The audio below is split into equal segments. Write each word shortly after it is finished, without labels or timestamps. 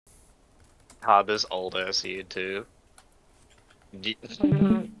Ah, this old ass YouTube.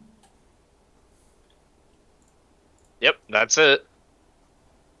 Yep, that's it.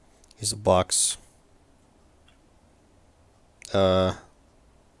 Here's a box.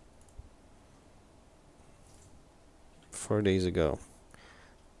 4 days ago.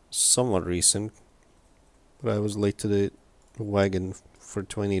 Somewhat recent, but I was late to the wagon for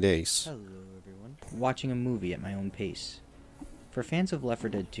 20 days. Hello everyone. Watching a movie at my own pace. For fans of Left 4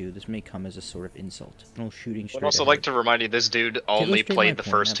 Dead 2, this may come as a sort of insult. No shooting straight I'd also ahead. like to remind you, this dude only illustrate my played the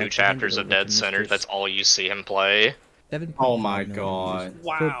point, first I'd two like to hand chapters it of over to Dead Center. Mr. That's all you see him play. 7.5 Oh my million god. users.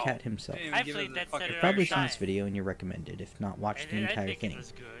 Wow. Cat himself. I played Dead Center. You've probably seen this video and you're recommended, if not watch the entire I think thing. it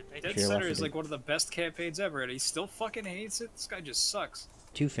was good. Dead I Center think is it's like one of the best campaigns ever, and he still fucking hates it. This guy just sucks.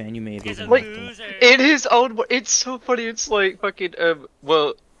 2 fan, you may have He's even a liked him. loser. In his own, it's so funny. It's like fucking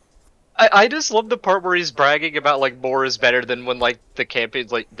well, I just love the part where he's bragging about like more is better than when like the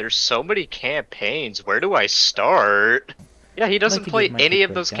campaigns like there's so many campaigns. Where do I start? Yeah, he doesn't play any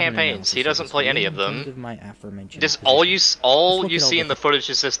of those campaigns. He doesn't play any of them. Just all you see in the footage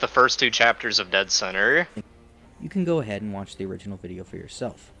is just the first two chapters of Dead Center. You can go ahead and watch the original video for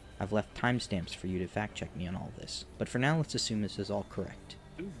yourself. I've left timestamps for you to fact check me on all this, but for now let's assume this is all correct.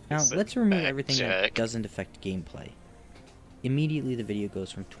 Now let's remove everything that doesn't affect gameplay. Immediately the video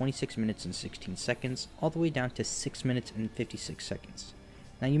goes from 26 minutes and 16 seconds all the way down to 6 minutes and 56 seconds.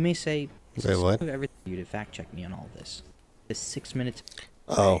 Now you may say, Say what? everything for you to fact check me on all this. This 6 minutes.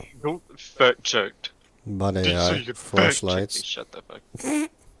 Oh, Fact checked. bot AI, flashlights, Shut the fuck.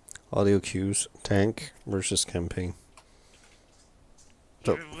 audio cues, tank versus campaign. He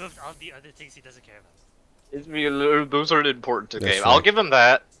So- removed all the other things he doesn't care about. Those aren't important to the That's game. fair. I'll give him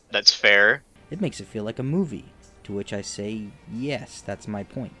that. That's fair. It makes it feel like a movie, to which I say, yes, that's my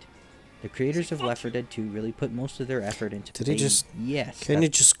point. The creators of Left 4 Dead 2 really put most of their effort into Did he just- yes, Can you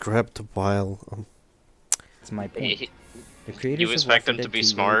just grab the vial? that's my point. He- The creators you of expect Left 4 them to Dead be 2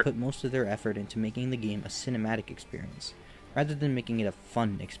 smart. really put most of their effort into making the game a cinematic experience, rather than making it a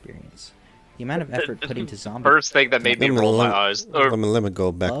fun experience. The amount of effort put into zombie First thing that made me roll my eyes. Let me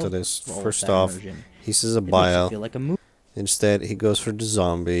go back to this. First off, he sees a vial. Feel like a movie, Instead, he goes for the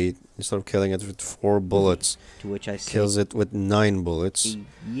zombie. Instead of killing it with 4 bullets, to which I say, kills it with 9 bullets.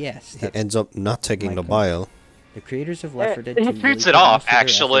 yes, He that's ends up not taking my the point. vial, the creators of Left 4 Dead He 2 shoots really it put off, most of their effort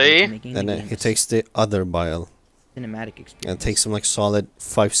actually. into making the and then game he a takes the other vial. cinematic experience. And it takes him like solid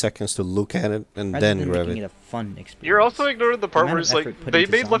 5 seconds to look at it and rather then than grab making it. it a fun experience. You're also ignoring the part amount where of it's like, effort put they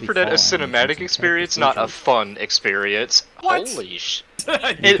into made Left 4 Dead a zombie cinematic fallout animations and experience, character not a facials. fun experience. What? Holy sh... You've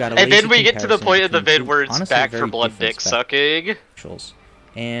And, got a and then lazy we get to the comparison point of the between vid two where it's honestly back for very blood different dick sucking. specials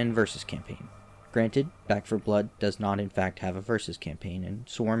and versus campaign. Granted, Back 4 Blood does not in fact have a versus campaign, and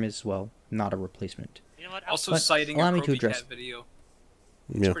Swarm is, well, not a replacement. You know what? Also But citing allow a me to Croaky address- Cat video.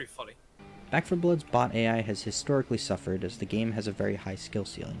 It's Yeah. pretty funny. Back 4 Blood's bot AI has historically suffered as the game has a very high skill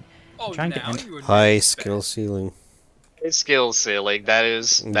ceiling. Oh, Trying to now end- you would High make skill bad. ceiling. Skill ceiling, that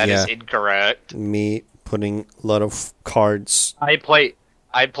is Yeah. incorrect. Me putting a lot of cards. I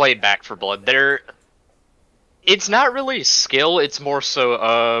played Back for Blood. It's not really skill, it's more so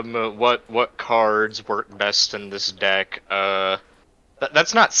what cards work best in this deck.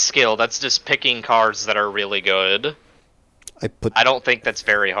 That's not skill, that's just picking cards that are really good. I don't think that's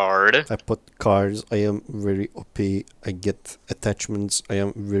very hard. I put cards. I am very OP. I get attachments. I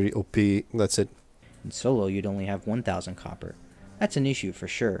am very OP. That's it. In solo, you'd only have 1,000 copper. That's an issue for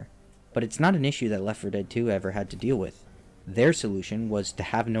sure, but it's not an issue that Left 4 Dead 2 ever had to deal with. Their solution was to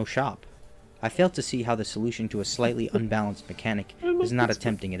have no shop. I fail to see how the solution to a slightly unbalanced mechanic is not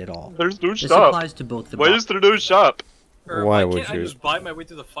attempting it at all. There's no This shop. applies to both the Why is there no shop? Or Why why would can't I you- just buy my way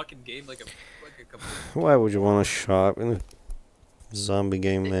through the fucking game like a Why would you want to shop in a zombie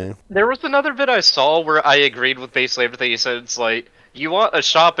game, man? There was another vid I saw where I agreed with basically everything you said. It's like, you want a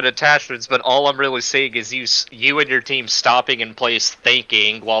shop and attachments, but all I'm really seeing is you and your team stopping in place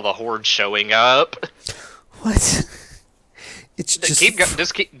thinking while the horde's showing up. What? It's just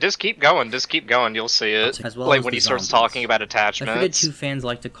Just keep going, you'll see it. As well like as when the he starts zombies. talking about Left 4 Dead attachments. 2 fans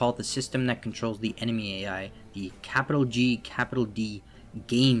like to call the system that controls the enemy AI the capital G, capital D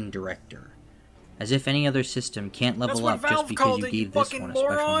Game Director. As if any other system can't That's level what up just Valve because called you it, you gave this fucking one a special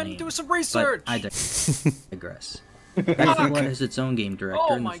moron! name. Do some But research! I digress. Back 4 Blood has its own game director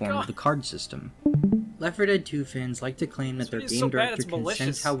Oh in the my form God. of the card system. Left 4 Dead 2 fans like to claim that their This game video's so bad, director it's can malicious.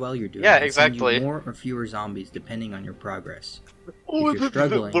 sense how well you're doing Yeah, and send exactly. you more or fewer zombies depending on your progress. Oh, If you're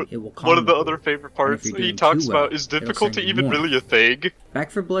struggling, it will one of the calm other you. favorite And if parts you're he doing talks too well, about is it'll difficulty send you even more. really a thing.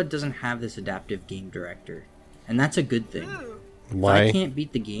 Back 4 Blood doesn't have this adaptive game director, and that's a good thing. If I Why? can't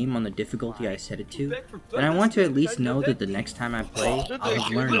beat the game on the difficulty I set it to, then I want to at least know that the next time I play, I'll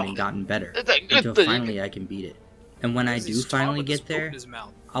have learned and gotten better, until finally I can beat it. And when I do He's talking finally with get spoon there, in his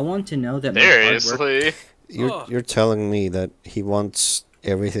mouth. I want to know that my hard work... Seriously. You're telling me that he wants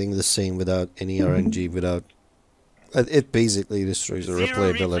everything the same without any RNG, without... It basically destroys the Zero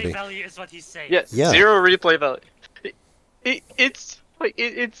replay replayability. value is what he's saying. Yeah, Yeah. zero replay value. It's like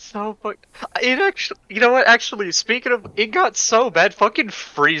it's so it actually, you know what? Actually, speaking of, it got so bad. Fucking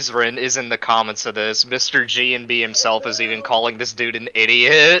Freezerin is in the comments of this. Mr. G&B himself is even calling this dude an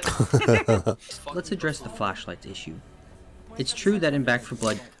idiot. Let's address the flashlights issue. It's true that in Back 4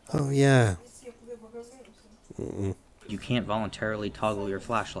 Blood, Oh, yeah. you can't voluntarily toggle your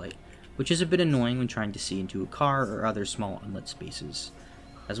flashlight, which is a bit annoying when trying to see into a car or other small unlit spaces.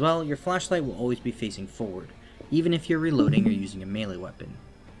 As well, your flashlight will always be facing forward, even if you're reloading or using a melee weapon.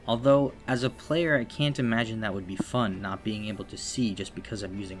 Although, as a player, I can't imagine that would be fun not being able to see just because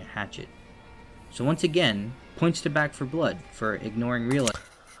I'm using a hatchet. So once again, points to Back 4 Blood for ignoring real...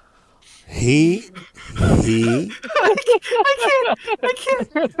 He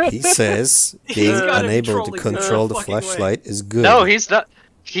says being got him unable to trolling control the fucking way. flashlight is good. No, he's not.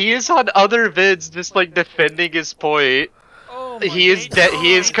 He is on other vids, just like defending his point. Oh my He is God.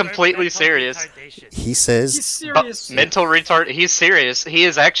 he is completely serious. He says He's serious. Mental retard. He's serious. He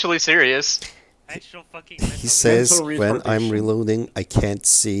is actually serious. Actual fucking he says Mental when I'm retardation. reloading I can't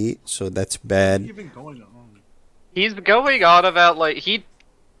see, so that's bad. Even going on. He's going on about like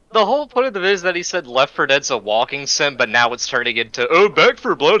the whole point of the vid is that he said Left 4 Dead's a walking sim, but now it's turning into Back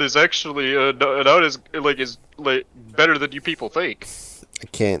 4 Blood is actually not as is better than you people think. I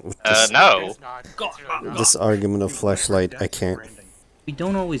can't with this, No. It's not. It's really not. this argument of flashlight. I can't. We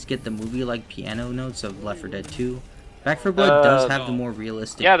don't always get the movie-like piano notes of Left 4 Dead 2. Back 4 Blood does have the more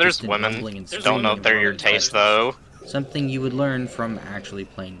realistic, Yeah, there's distant rumbling women. and Don't know screaming if they're of your Roman's taste voices. though. Something you would learn from actually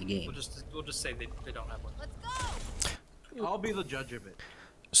playing the game. We'll just say they don't have one. I'll be the judge of it.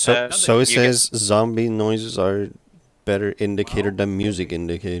 So it you get- says zombie noises are better indicator than music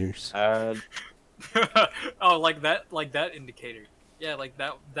indicators. Oh, like that indicator. Yeah, like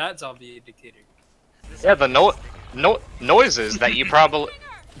that zombie indicator. Yeah, the noises that you probably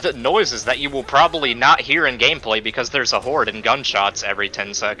the noises that you will probably not hear in gameplay because there's a horde and gunshots every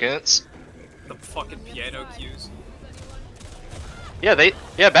 10 seconds. The fucking piano cues.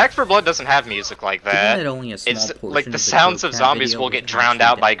 Yeah, Back 4 Blood doesn't have music like Given that. that only a small It's portion like of the sounds of cat zombies video will was get matched drowned with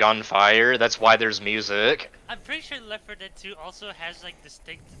out by it. gunfire. That's why there's music. I'm pretty sure Left 4 Dead 2 also has like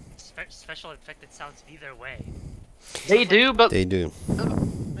distinct special infected sounds either way. They do, but They do.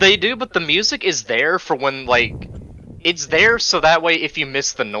 but the music is there for when like it's there so that way if you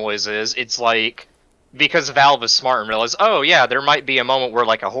miss the noises, it's like because Valve is smart and realize, oh yeah, there might be a moment where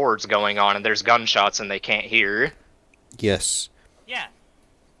like a horde's going on and there's gunshots and they can't hear. Yes. Yeah.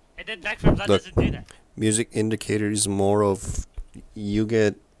 And then Back 4 Blood Look. doesn't do that. Music indicator is more of you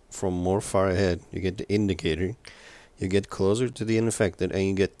get from more far ahead. You get the indicator. You get closer to the infected and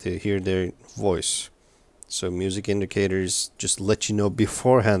you get to hear their voice. So music indicators just let you know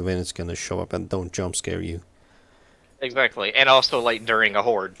beforehand when it's gonna show up and don't jump scare you. Exactly. And also like during a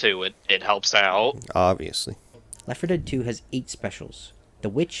horde too, it helps out. Obviously. Left 4 Dead 2 has 8 specials. The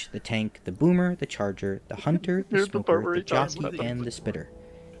Witch, the Tank, the Boomer, the Charger, the Hunter, the Here's the part Smoker, where the he talks Jockey, about them. and the Spitter.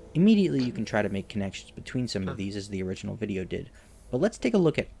 Immediately you can try to make connections between some of these as the original video did, but let's take a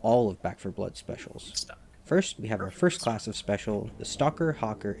look at all of Back 4 Blood specials. First, we have our first class of special, the Stalker,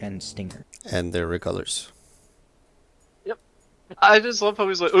 Hawker, and Stinger. And their recolors. I just love how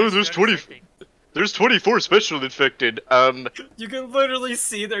he's like, oh, there's 24 special infected. You can literally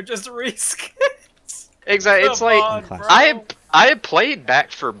see they're just risk. Exactly. It's Come like on, Class. bro. I played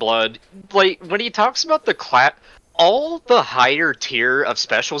Back 4 Blood. Like when he talks about the class, all the higher tier of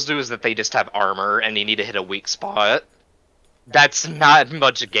specials do is that they just have armor and you need to hit a weak spot. That's not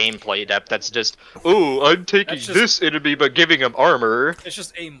much gameplay depth. That's just, oh, I'm taking That's just- this enemy but giving him armor. It's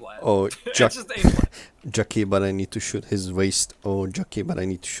just aim lab. Oh, It's just aim lab. Jockey, but I need to shoot his waist. Oh, Jockey, but I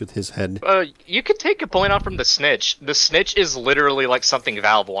need to shoot his head. You could take a point off from the snitch. The snitch is literally like something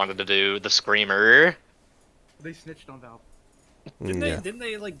Valve wanted to do. The screamer. They snitched on Valve. Didn't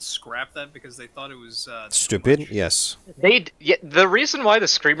they like scrap that because they thought it was too Stupid? much? Yes. The reason why the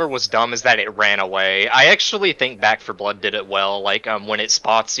screamer was dumb is that it ran away. I actually think Back 4 Blood did it well. Like when it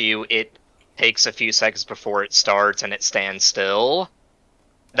spots you, it takes a few seconds before it starts and it stands still.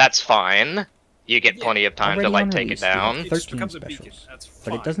 That's fine. You get plenty of time to Already like on take it release, we have down. It just 13 becomes a beacon. specials. That's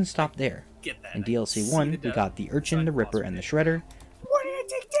But it fine. doesn't stop there. Get that. In DLC See 1, the we death. got the Urchin, the Ripper, and the Shredder. Why did I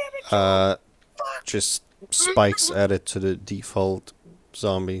take damage? Just spikes added to the default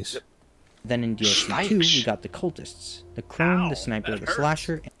zombies. Then in DLC 2, we got the cultists, the clone, the sniper, the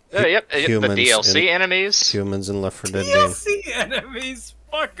slasher. Yep, the Humans DLC and- enemies. Humans in Left 4 Dead game. DLC enemies.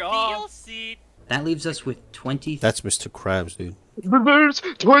 Fuck off. DLC. That leaves us with 23 That's Mr. Krabs, dude. There's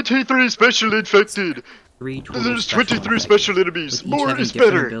 23 special infected. total There's special 23 infected, special enemies. with each More having is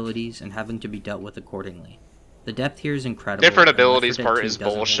different better. abilities and having to be dealt with accordingly. The depth here is incredible. Different and Left 4 abilities Dead part 2 is doesn't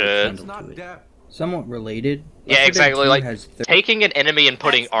hold a bullshit. It's candle not to it. depth. Somewhat related. Yeah, Left 4 Dead exactly, 2 like, has Taking an enemy and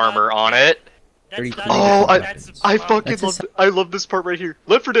putting That's armor not- on it. That's 33 not Oh, even- I- that's I wrong. fucking That's a love. I love this part right here.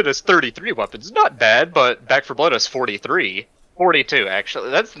 Left 4 Dead has 33 weapons. Not bad, but Back 4 Blood has 43. 42 actually.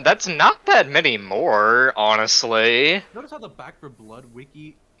 That's not that many more, honestly. Notice how the Back 4 Blood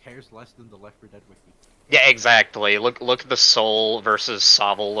wiki cares less than the Left 4 Dead wiki. Yeah, exactly. Look at the Soul versus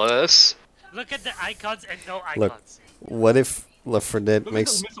Sovelus. Look at the icons and no Look. icons. What if Left 4 Dead Look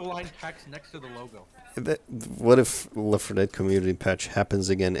makes... at the misaligned text next to the logo. What if Left 4 Dead community patch happens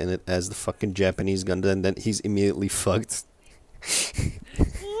again and it has the fucking Japanese gun, then he's immediately fucked.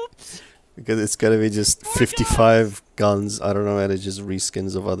 Oops. Because it's gotta be just 55 guns. I don't know, and it's just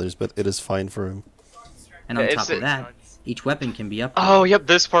reskins of others, but it is fine for him. And on Yeah, top it's- of that, each weapon can be upgraded. Oh, yep,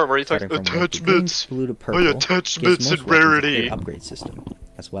 this part where he talks Starting from red to green, attachments. blue to My purple, attachments gives and most weapons a rarity. clear upgrade system.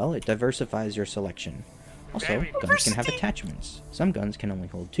 As well, it diversifies your selection. Also, Very guns can have attachments. Some guns can only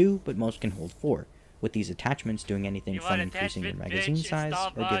hold 2, but most can hold 4. With these attachments doing anything You from want increasing your attachment, magazine bitch? It's size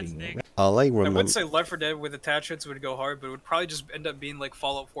not or mods, giving you a nigga. All I I remember... would say Left 4 Dead with attachments would go hard, but it would probably just end up being like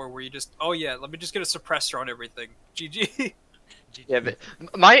Fallout 4, where you just, oh yeah, let me just get a suppressor on everything. GG. Yeah, but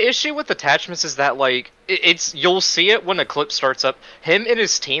my issue with attachments is that like it's you'll see it when a clip starts up. Him and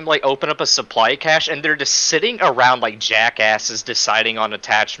his team like open up a supply cache and they're just sitting around like jackasses deciding on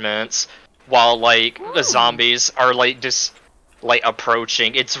attachments while like the zombies are like just like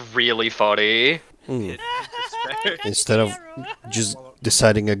approaching. It's really funny. Mm. Despair. Instead of just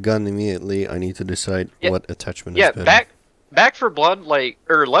deciding a gun immediately, I need to decide Yeah. what attachment Yeah, is better. Back 4 Blood like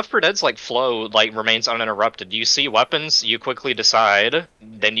or Left 4 Dead's like flow like remains uninterrupted. You see weapons, you quickly decide,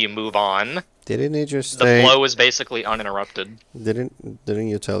 then you move on. Didn't he just The say... flow is basically uninterrupted. Didn't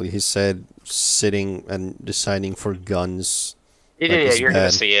you tell you? He said sitting and deciding for guns. Yeah, Like, it's you're gonna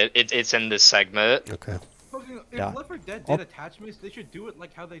bad. see it. It's in this segment. Okay. Fucking- If Yeah. Left 4 Dead Oh. did attachments, they should do it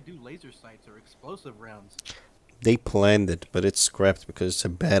like how they do laser sights or explosive rounds. They planned it, but it's scrapped because it's a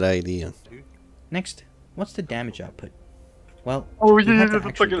bad idea. Next, what's the damage output? Well, Oh you yeah, have to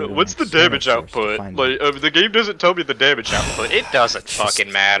actually go to what's an the external damage source to output? find Like, the game doesn't tell me the damage output. It doesn't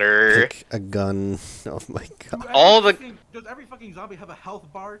fucking matter. Pick a gun. Oh my god. All the- Does every fucking zombie have a health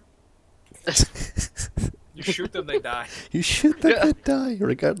bar? You shoot them, they die. You shoot them, Yeah. they die,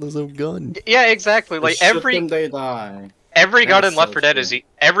 regardless of gun. Yeah, exactly. Like every they die. every gun That's in Left so 4 Dead is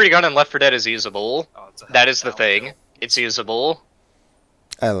every gun in Left 4 Dead is usable. Oh, it's a That is the health thing. battle. It's usable.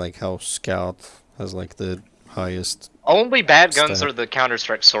 I like how Scout has like the highest. Only bad guns Stat. are the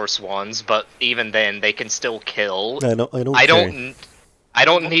Counter-Strike source ones, but even then, they can still kill. I don't. I don't. I care. don't. I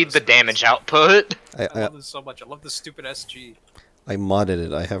don't need the damage output. I I love this so much. I love this stupid SG. I modded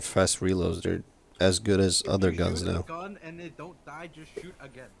it. I have fast reloads. They're as good as other You guns shoot a now. gun and it don't die, just shoot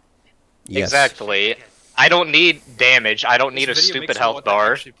again. Yes. Exactly. I don't need damage. I don't need a This video stupid makes me health want to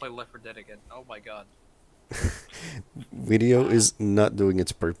bar. actually play Left 4 Dead again. Oh my god. Video is not doing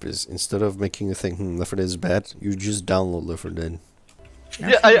its purpose. Instead of making you think, Left 4 Dead is bad, you just download Left 4 Dead. Now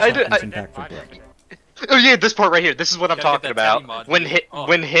Yeah, see I the do- weapons in Back 4 Blood. Oh yeah, this part right here. This is what I'm Gotta get talking that about. Teddy mod, When dude. Oh.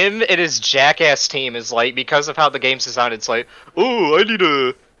 when him and his jackass team is like, because of how the game's designed, it's like, oh, I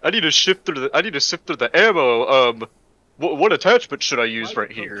need to sift through the ammo. What attachment should I use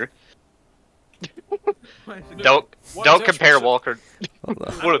right here? Don't What don't attachment compare should- Walker. Hold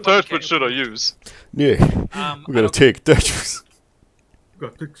on. What attachment should I use? Yeah, I we gotta don't- take that.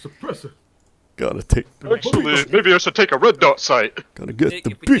 Gotta take suppressor. Gotta take. Actually, maybe I should take a red dot sight. Gotta get If the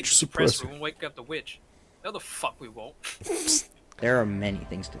we take bitch the suppressor, we suppressor. won't wake up the witch. No, the fuck we won't. There are many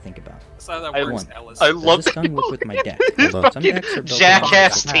things to think about. That's how that I works, want- Ellis. I Does love this gun work with my deck? His Hold on. Some fucking decks are built jackass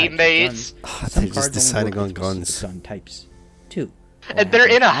around different teammates. guns. Ah, Some they're just cards only deciding work on with guns. specific gun types. 2. And they're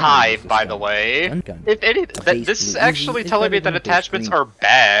in a hive, by the way. Gun. If any, base this is blue actually Uzi is telling me better that than a base attachments green. are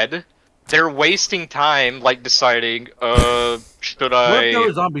bad. They're wasting time, like deciding, should What if there were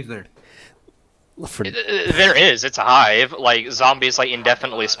I? zombies there? Left 4 There is. It's a hive. Like zombies, like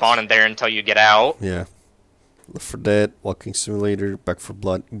indefinitely spawn in there until you get out. Yeah. Left 4 Dead, walking simulator, Back 4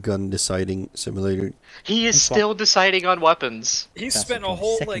 Blood, gun deciding simulator. He is And swap- still deciding on weapons. He That's spent the a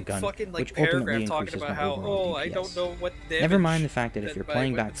whole second like gun, fucking like which ultimately paragraph talking increases about my how overall I DPS. don't know what damage. Never mind the fact that if that you're my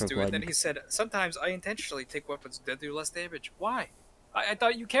playing Back weapons 4 do, Blood, and then he said sometimes I intentionally take weapons that do less damage. Why? I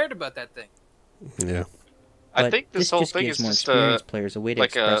thought you cared about that thing. Yeah. But I think this this whole just thing gives is more just experienced players a way to like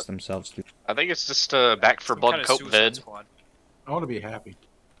express themselves through. I think it's just Back for Some Blood kind of cope Suicide vid. Squad. I want to be happy.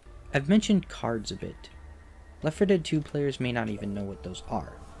 I've mentioned cards a bit. Left 4 Dead 2 players may not even know what those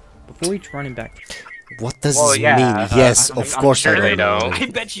are. Before each running back, What does Well, this yeah, mean? Yes, I'm of course sure I they don't know. don't. I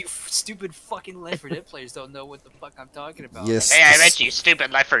bet you stupid fucking Left 4 Dead players don't know what the fuck I'm talking about. Yes. Hey, I this- bet you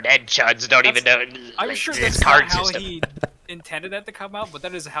stupid Left 4 Dead chuds don't even know. I'm sure this that's card not how system. he intended that to come out, but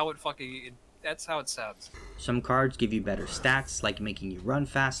that is how it fucking. That's how it sounds. some cards give you better stats, like making you run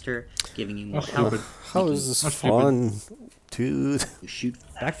faster, giving you more That's health. stupid. How is this That's stupid. fun, dude? You shoot.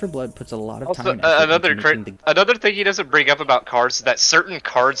 Back for Blood puts a lot of Also, time and effort another into making the another thing he doesn't bring up about cards is that certain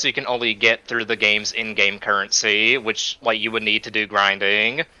cards you can only get through the game's in-game currency, which like you would need to do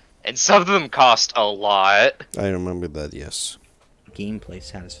grinding, and some of them cost a lot. I remember that. Yes. gameplay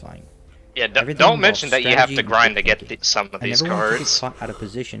satisfying. Yeah, Everything don't involves mention that you have strategy to and grind to quick get thinking. some of I these never want to get cards. caught out of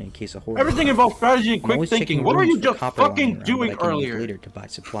position in case a horror. Everything involves strategy and I'm quick always thinking. checking What were you rooms for just copper lying fucking around doing that I can use earlier? later to buy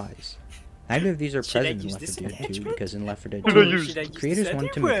supplies. Neither of these are Should I present in use Left this 4 Dead 2 attachment? because in Left 4 Dead Should 2, I use- the creators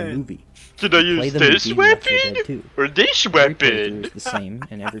wanted to make a movie. Should I Play use the this movie in Left 4 Dead weapon 2. or this Every playthrough weapon? is the same,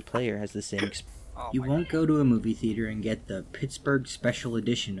 and every player has the same experience. Oh You my won't go to a movie theater and get the Pittsburgh special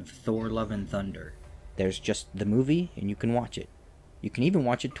edition of Thor Love and Thunder. There's just the movie, and you can watch it. You can even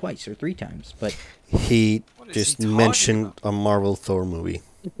watch it twice or 3 times, but He What is just he talking mentioned about? a Marvel Thor movie.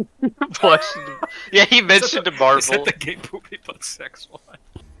 Yeah, he mentioned a Is Marvel. that the gay poopy butt sex one?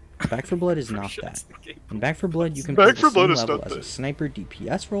 Back 4 Blood is not Sure, that. it's the gay In Back 4 Blood, you can Back play 4 the Blood same is level not as a that. sniper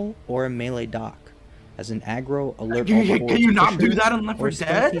DPS role or a melee doc, as an aggro alert Can all you- forwards can you not do pusher, that in Left 4 or a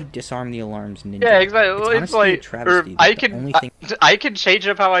stealthy Dead? disarm the alarms ninja. Yeah, exactly. It's It's honestly a like, or travesty I that the can, only thing I can change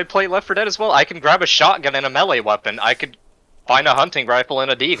up how I play Left 4 Dead as well. I can grab a shotgun and a melee weapon. I could find a hunting rifle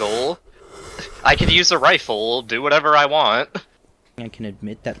and a deagle. I could use a rifle. Do whatever I want. I can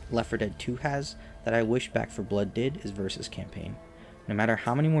admit that Left 4 Dead 2 has that I wish Back 4 Blood did is versus campaign. No matter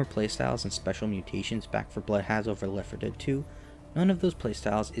how many more playstyles and special mutations Back 4 Blood has over Left 4 Dead 2, none of those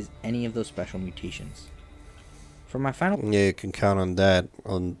playstyles is any of those special mutations. For my final Yeah, you can count on that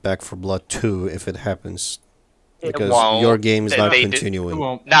on Back for Blood 2 if it happens. It Because won't. your game is not They did- It continuing.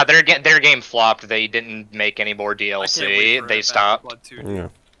 won't. Nah, their game flopped. They didn't make any more I can't wait DLC. for They Back 4 stopped. Blood 2. Yeah.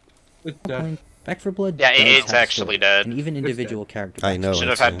 It's dead. point, Back 4 Blood Yeah, does it's have a actually story, dead. and even It's individual character I know. backstories, Should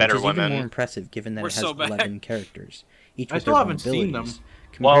have it's had dead. better which is even women. more impressive given that We're it has so back. 11 characters, each I with still their own haven't seen them. abilities,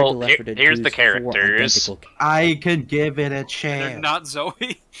 compared Well, to Left 4 Dead here's the 2's 4 characters. identical I can give it a They're chance. not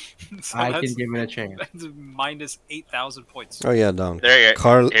Zoe. So I that's, can give it a chance. that's minus 8,000 points. Oh yeah, down. There you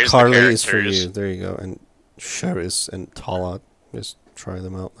go. Here's the Carly is for characters. you. There you go. And Sheris and Tala. Just try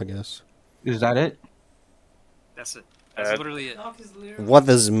them out, I guess. Is that it? That's it. That's Uh, literally it. What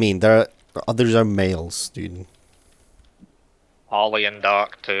does it mean? There are others are males, dude. Holly and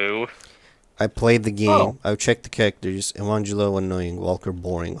Doc too. I played the game. Oh. I've checked the characters. Evangelo annoying. Walker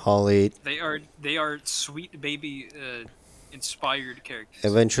boring. Holly They are sweet baby inspired characters.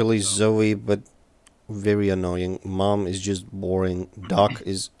 eventually Zoe, but very annoying. Mom is just boring. Doc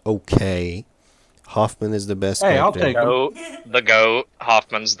is okay. Hoffman is the best Hey, I'll character. take him. Goat, the goat.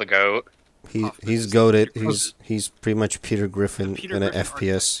 Hoffman's the goat. He's Hoffman goated. is- He's pretty much Peter Griffin Peter in an Griffin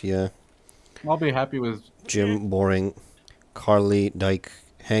FPS. Yeah. I'll be happy with. Jim boring. Carly Dyke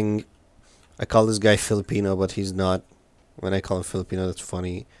Hang. I call this guy Filipino, but he's not. When I call him Filipino, that's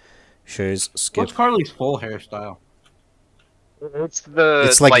funny. Shares Skip. What's Carly's full hairstyle? It's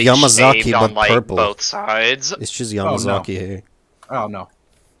It's like Yamazaki, shaved but on, like, purple. both sides. It's just no. Yamazaki here. Oh no. No,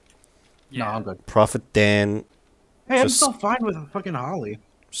 Yeah. I'm good. Prophet Dan. Hey, I'm Just- still fine with fucking Holly.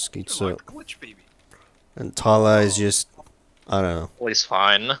 They're Schizo. like glitch baby. And Tala is just. I don't know. At least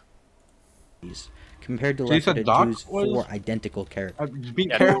fine. compared to So you Left 4 said Dead Doc 2's was- 4 identical characters. Just be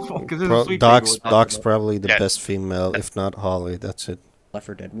Yeah. careful, because this is Pro- sweet Doc's baby we're Doc's talking probably the Yeah. best female, if not Holly. That's it. Left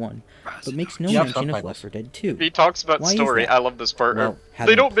 4 Dead 1, but makes no Yep, mention of subtitles. Left 4 Dead 2. He talks about Why is story. that? I love this part. Well, they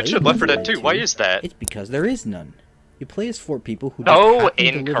having don't mention played Left 4 Left 4 Dead Dead 2. Why 2, is that? It's because there is none. You play as 4 people who No, just happen to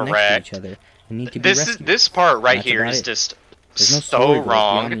live next to incorrect. each other and need to be rescued. This part right That's here about is it. just There's no so story goals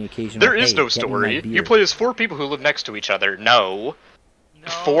beyond wrong. the occasional, There is "Hey, no get me my story. beer." You play as 4 people who live next to each other. No. No,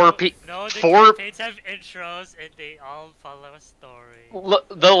 Four pe- no, the four- campaigns have intros and they all follow a story.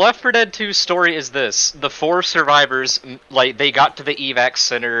 The Left 4 Dead 2 story is this: the 4 survivors, like, they got to the evac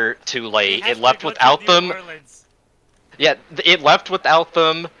center too They late. have It to left go to without New them. Orleans. Yeah, it left without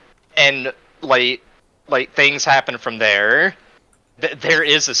them, and like things happen from there. There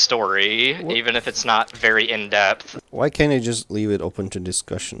is a story, What? even if it's not very in depth. Why can't I just leave it open to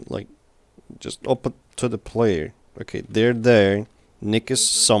discussion? Like, just open to the player. Okay, they're there. Nick is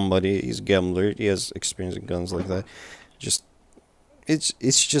somebody. He's a gambler. He has experience in guns like that. Just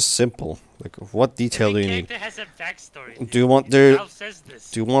it's just simple. Like, what detail do Every you need? character has a backstory. Do you want His their mouth says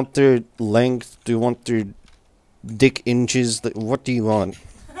this. Do you want their length? Do you want their dick inches? What do you want?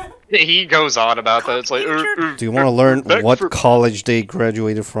 He goes on about that. It's like, Do you want to learn what college they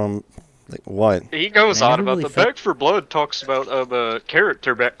graduated from? Like, what? He goes I on never about really the felt- Back for Blood talks about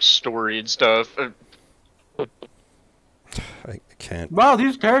character backstory and stuff. I can't. Wow,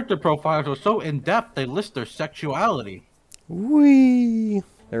 these character profiles are so in depth. They list their sexuality. Wee.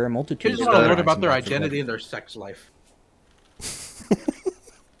 There are multitudes Kids of want to learn storylines about in their Back 4 Blood. identity and their sex life.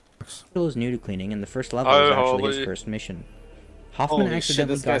 Hospital is new to cleaning, and the first level Oh, is actually his holy. first mission. Hoffman Holy shit,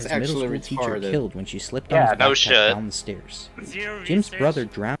 accidentally this got guy's his middle actually school teacher retarded. killed when she slipped down Yeah, his no backpack shit. down the stairs. Zero Jim's research. brother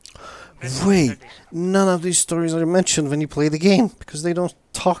drowned. Wait, none of these stories are mentioned when you play the game because they don't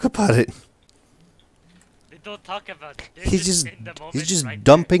talk about it. They don't talk about it. They're He's just in the moment he's just right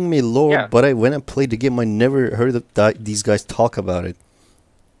dumping me lore, Yeah. but when I played the game, I never heard of these guys talk about it.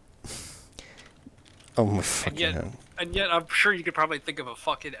 Oh my fucking yet- hell. And yet, I'm sure you could probably think of a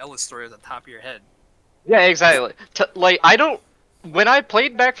fucking Ellis story at the top of your head. Yeah, exactly. Like, I don't. When I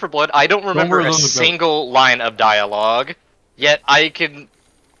played Back for Blood, I don't remember worry a about it. single line of dialogue. Yet I can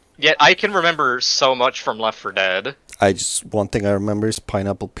remember so much from Left 4 Dead. One thing I remember is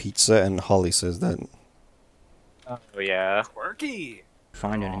pineapple pizza, and Holly says that. Oh yeah. Quirky.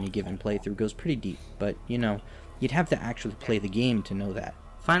 Find on any given playthrough goes pretty deep, but you know, you'd have to actually play the game to know that.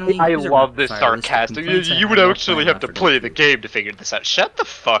 Finally, I here's a love this rapid-fire list of sarcastic. complaints I You had would while actually playing have to Left 4 play Dead the 2. game to figure this out. Shut the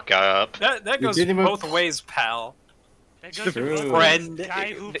fuck up. That goes didn't even- both ways, pal. That goes True. from Friend. the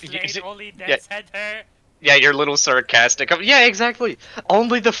guy who played only Yeah. Dead Center. Yeah, you're a little sarcastic. Yeah, exactly.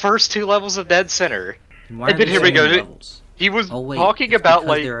 Only the first 2 levels of Dead Center. And why And are then there here so we go. many levels? He was Oh, wait, talking it's about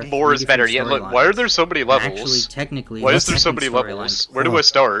because there are like more 3 is better. Yeah, different like, why are there storylines. so many Actually, levels? technically, Why the is there so second many storyline levels? is Where do I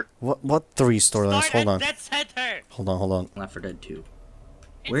start? What 3 storylines? Start Hold at on. Dead Center. Hold on. Left 4 Dead 2.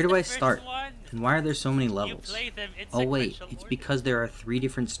 It's Where do the I first start? one. And why are there so many You levels? play them in Oh wait, sequential it's order. because there are 3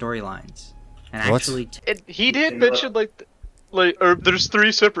 different storylines. And What? actually, He did mention there's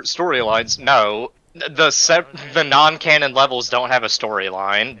 3 separate storylines. No, the non-canon levels don't have a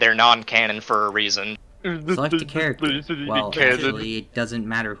storyline. They're non-canon for a reason. select a character. Well, Canon. actually, it doesn't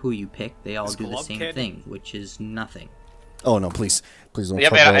matter who you pick. They all Is do the Glove same canon? thing, which is nothing. Oh no, please don't Yeah,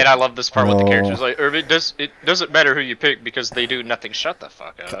 talk man, about and I love this part with the No. characters. Like, it doesn't matter who you pick because they do nothing. Shut the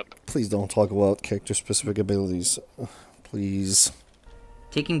fuck up. Please don't talk about character-specific abilities. Please.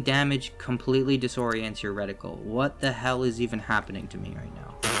 Taking damage completely disorients your reticle. What the hell is even happening to me right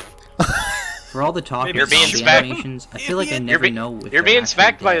now? For all the talk Maybe of You're being zombie smacked. animations, I feel like I never know if You're they're being actually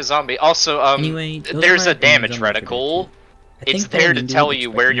smacked by dead. a zombie. Also, Anyway, those are there's my a damage opinions on Left 4 Dead reticle. 2. I It's think there going to into tell it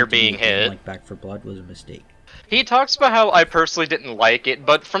you where expecting you're it to be being a game hit. Like Back 4 Blood was a mistake. He talks about how I personally didn't like it,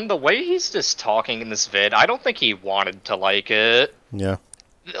 but from the way he's just talking in this vid, I don't think he wanted to like it. Yeah.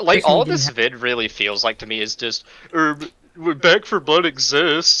 Like, Personally, all didn't this vid really feels like to me is just, Back for Blood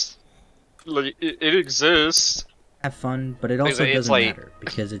exists. Like, it exists. Have fun, but it also It's doesn't like- matter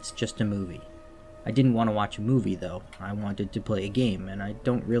because it's just a movie. I didn't want to watch a movie though. I wanted to play a game, and I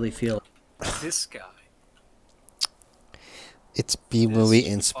don't really feel This guy. It's B-movie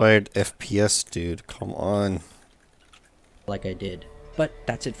inspired FPS, dude. Come on. like I did. But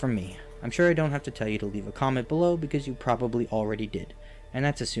that's it from me. I'm sure I don't have to tell you to leave a comment below because you probably already did, and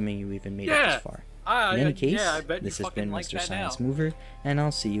that's assuming you even made it Yeah. this far. In any case, yeah, I bet this you has been fucking like Mr. that Science now. Mover, and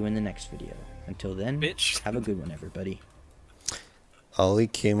I'll see you in the next video. Until then, Bitch. have a good one, everybody. Ollie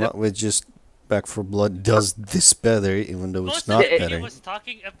came up with just Back for Blood does this better, even though it's Most of not the video better. was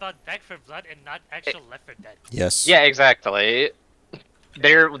talking about Back 4 Blood and not actual Left 4 Dead. Yes. Yeah, exactly.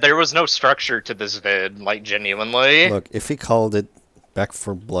 There was no structure to this vid, like, genuinely. Look, if he called it Back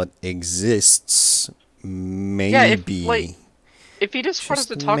for Blood exists, maybe. If he just wanted Just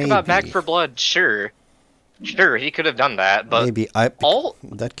to talk about Back maybe. for Blood, sure. Sure, he could have done that, but maybe all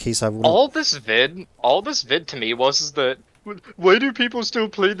in that case I would. all this vid to me was that, why do people still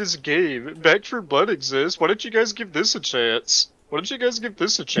play this game? Back for Blood exists. Why don't you guys give this a chance?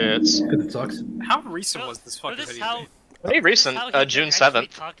 Because It sucks. How recent was this fucking Notice video? how, pretty recent, notice how he June didn't actually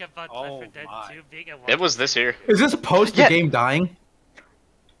 7th. talk about Oh Left 4 Dead my. 2 being a It was this year. Is this post Yeah. the game dying?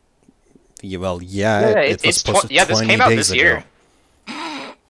 Yeah, well, Yeah, it was it's posted this 20 came out days this ago. year.